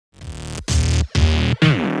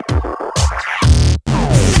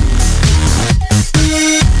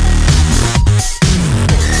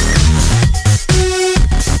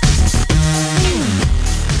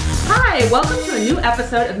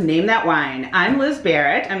episode of Name That Wine. I'm Liz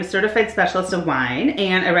Barrett. I'm a certified specialist of wine,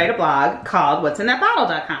 and I write a blog called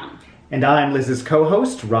what'sinthatbottle.com. And I'm Liz's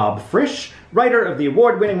co-host, Rob Frisch, writer of the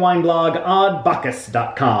award-winning wine blog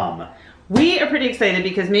oddbacchus.com. We are pretty excited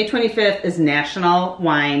because May 25th is National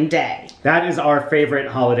Wine Day. That is our favorite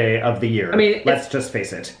holiday of the year. I mean, let's just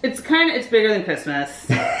face it. It's bigger than Christmas.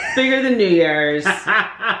 Bigger than New Year's.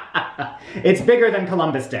 It's bigger than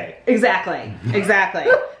Columbus Day. Exactly.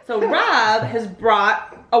 So Rob has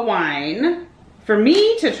brought a wine for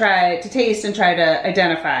me to taste and try to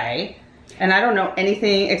identify. And I don't know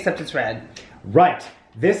anything except it's red. Right.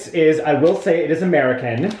 This is, I will say, it is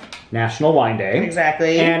American. National Wine Day.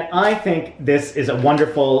 Exactly. And I think this is a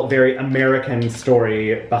wonderful, very American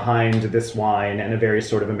story behind this wine and a very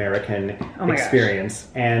sort of American experience.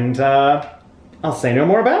 Gosh. And I'll say no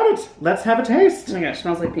more about it. Let's have a taste. Oh my gosh, it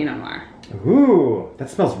smells like Pinot Noir. Ooh, that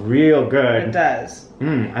smells real good. It does.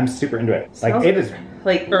 I'm super into it. Like it is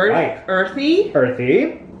like earthy.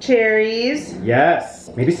 Earthy. Cherries. Yes.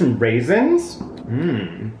 Maybe some raisins.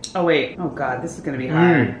 Oh wait. Oh god, this is gonna be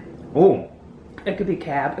hard. Oh. It could be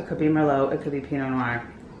Cab, it could be Merlot, it could be Pinot Noir.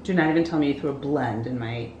 Do not even tell me you threw a blend in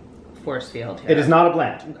my force field here. It is not a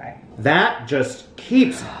blend. Okay. That just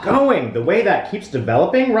keeps going. The way that keeps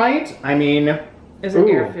developing, right? I mean... Is it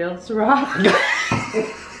Airfield Syrah?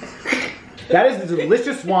 That is the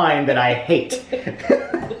delicious wine that I hate.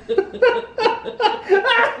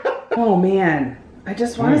 Oh man. I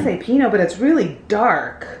just want to say Pinot, but it's really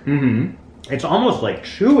dark. It's almost like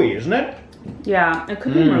chewy, isn't it? Yeah, it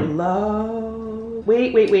could be Merlot.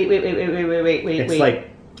 Wait. It's like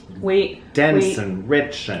dense and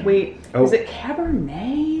rich and... Is it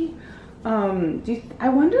Cabernet? I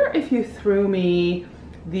wonder if you threw me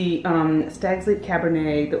the Stag's Leap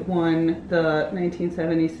Cabernet that won the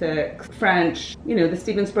 1976 French, the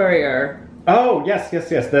Stephen Spurrier. Oh, yes.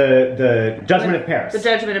 The Judgment of Paris. The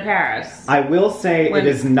Judgment of Paris. I will say it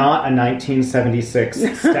is not a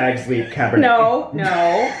 1976 Stag's Leap Cabernet. No.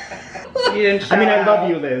 You didn't I mean, I love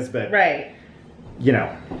you, Liz, but... Right.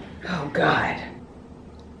 Oh, God.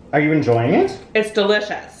 Are you enjoying it? It's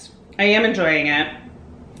delicious. I am enjoying it.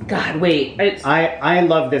 God, wait. I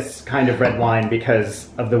love this kind of red wine because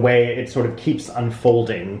of the way it sort of keeps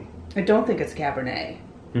unfolding. I don't think it's Cabernet.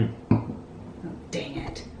 Oh, dang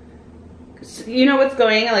it. You know what's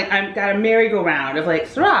going on? Like, I've got a merry-go-round of like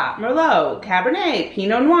Syrah, Merlot, Cabernet,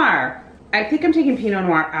 Pinot Noir. I think I'm taking Pinot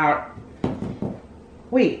Noir out.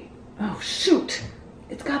 Wait. Oh, shoot.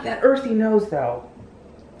 It's got that earthy nose, though.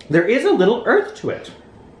 There is a little earth to it.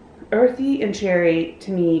 Earthy and cherry, to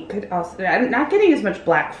me, could also... I'm not getting as much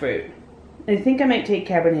black fruit. I think I might take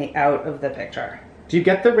Cabernet out of the picture. Do you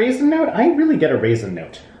get the raisin note? I really get a raisin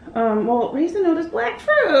note. Well, raisin note is black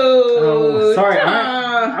fruit. Oh, sorry.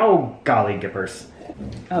 Oh, golly gippers.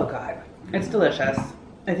 Oh, God. It's delicious.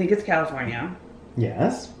 I think it's California.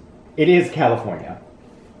 Yes. It is California.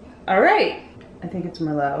 All right. I think it's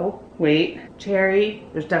Merlot. Wait. Cherry.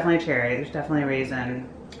 There's definitely cherry. There's definitely raisin.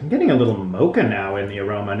 I'm getting a little mocha now in the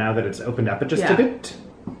aroma now that it's opened up just a bit.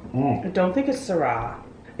 I don't think it's Syrah.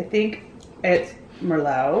 I think it's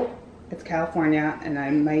Merlot. It's California. And I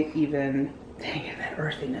might even... Dang it, that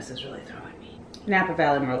earthiness is really throwing me. Napa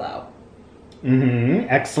Valley Merlot.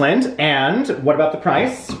 Excellent. And what about the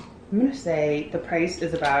price? I'm going to say the price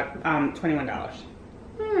is about $21.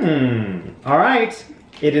 All right.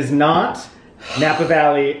 It is not Napa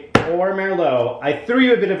Valley or Merlot. I threw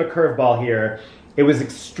you a bit of a curveball here. It was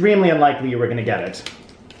extremely unlikely you were going to get it.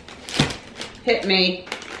 Hit me.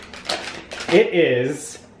 It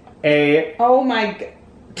is a... Oh my God.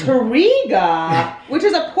 Touriga, which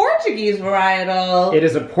is a Portuguese varietal. It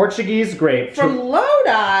is a Portuguese grape. From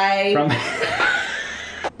Lodi. From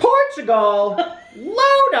Portugal.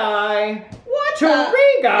 Lodi. What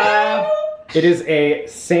Touriga. It is a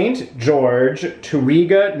St. George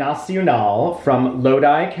Touriga Nacional from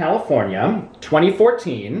Lodi, California,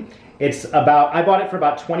 2014. It's about, I bought it for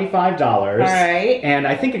about $25. All right. And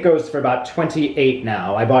I think it goes for about $28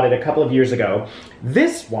 now. I bought it a couple of years ago.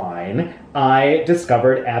 This wine I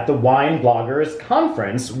discovered at the Wine Bloggers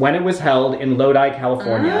Conference when it was held in Lodi,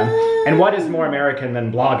 California. And what is more American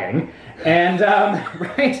than blogging? And,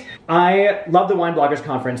 right, I love the Wine Bloggers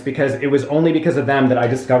Conference because it was only because of them that I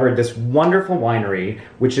discovered this wonderful winery,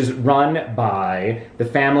 which is run by the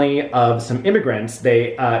family of some immigrants.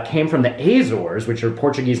 They came from the Azores, which are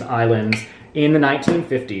Portuguese islands, in the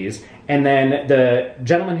 1950s. And then the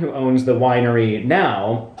gentleman who owns the winery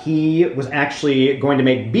now, he was actually going to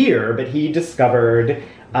make beer, but he discovered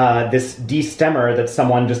this destemmer that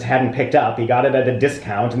someone just hadn't picked up. He got it at a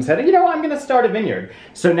discount and said, you know, I'm going to start a vineyard.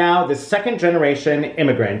 So now the second generation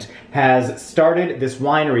immigrant has started this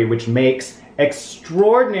winery which makes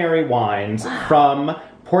extraordinary wines from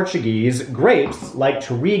Portuguese grapes like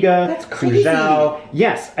Touriga, That's crazy. Cujal.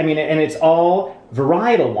 Yes, I mean, and it's all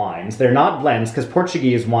varietal wines. They're not blends because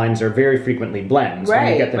Portuguese wines are very frequently blends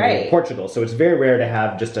when you get them in Portugal. So it's very rare to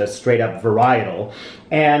have just a straight up varietal.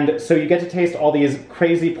 And so you get to taste all these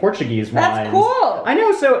crazy Portuguese wines. That's cool. I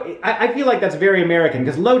know, so I feel like that's very American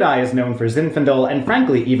because Lodi is known for Zinfandel and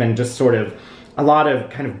frankly even just sort of a lot of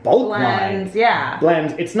kind of bulk Blends, wine. yeah.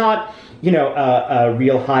 Blends. It's not, you know, a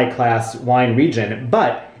real high-class wine region,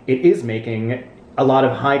 but it is making a lot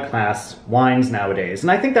of high-class wines nowadays.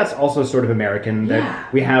 And I think that's also sort of American,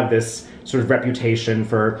 that we have this sort of reputation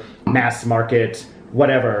for mass market,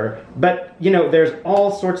 whatever. But, you know, there's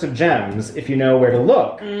all sorts of gems if you know where to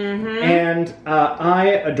look. And I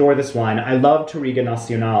adore this wine. I love Touriga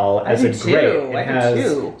Nacional as a grape. It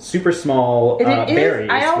has super small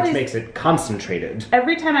berries, which makes it concentrated.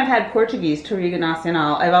 Every time I've had Portuguese Touriga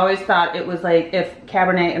Nacional, I've always thought it was like if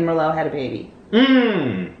Cabernet and Merlot had a baby.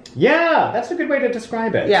 Yeah, that's a good way to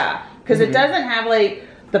describe it. Yeah, because it doesn't have like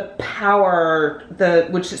the power,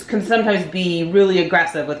 which can sometimes be really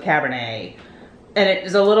aggressive with Cabernet. And it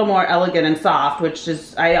is a little more elegant and soft, which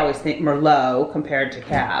is, I always think Merlot compared to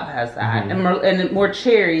Cab has that. And more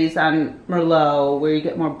cherries on Merlot, where you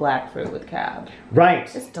get more black fruit with Cab.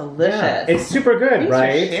 Right. It's delicious. Yeah, it's super good, Thanks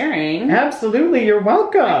right? for sharing. Absolutely, you're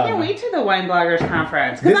welcome. I can't wait to the Wine Bloggers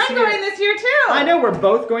Conference, because I'm going this year too. I know, we're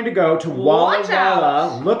both going to go to Walla Watch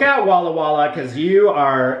Walla. out. Look out, Walla Walla, because you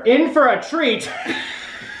are in for a treat.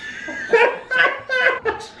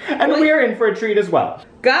 And we're in for a treat as well.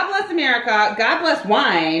 God bless America, God bless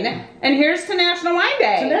wine, and here's to National Wine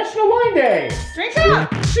Day. It's National Wine Day. Drink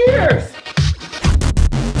up. Cheers.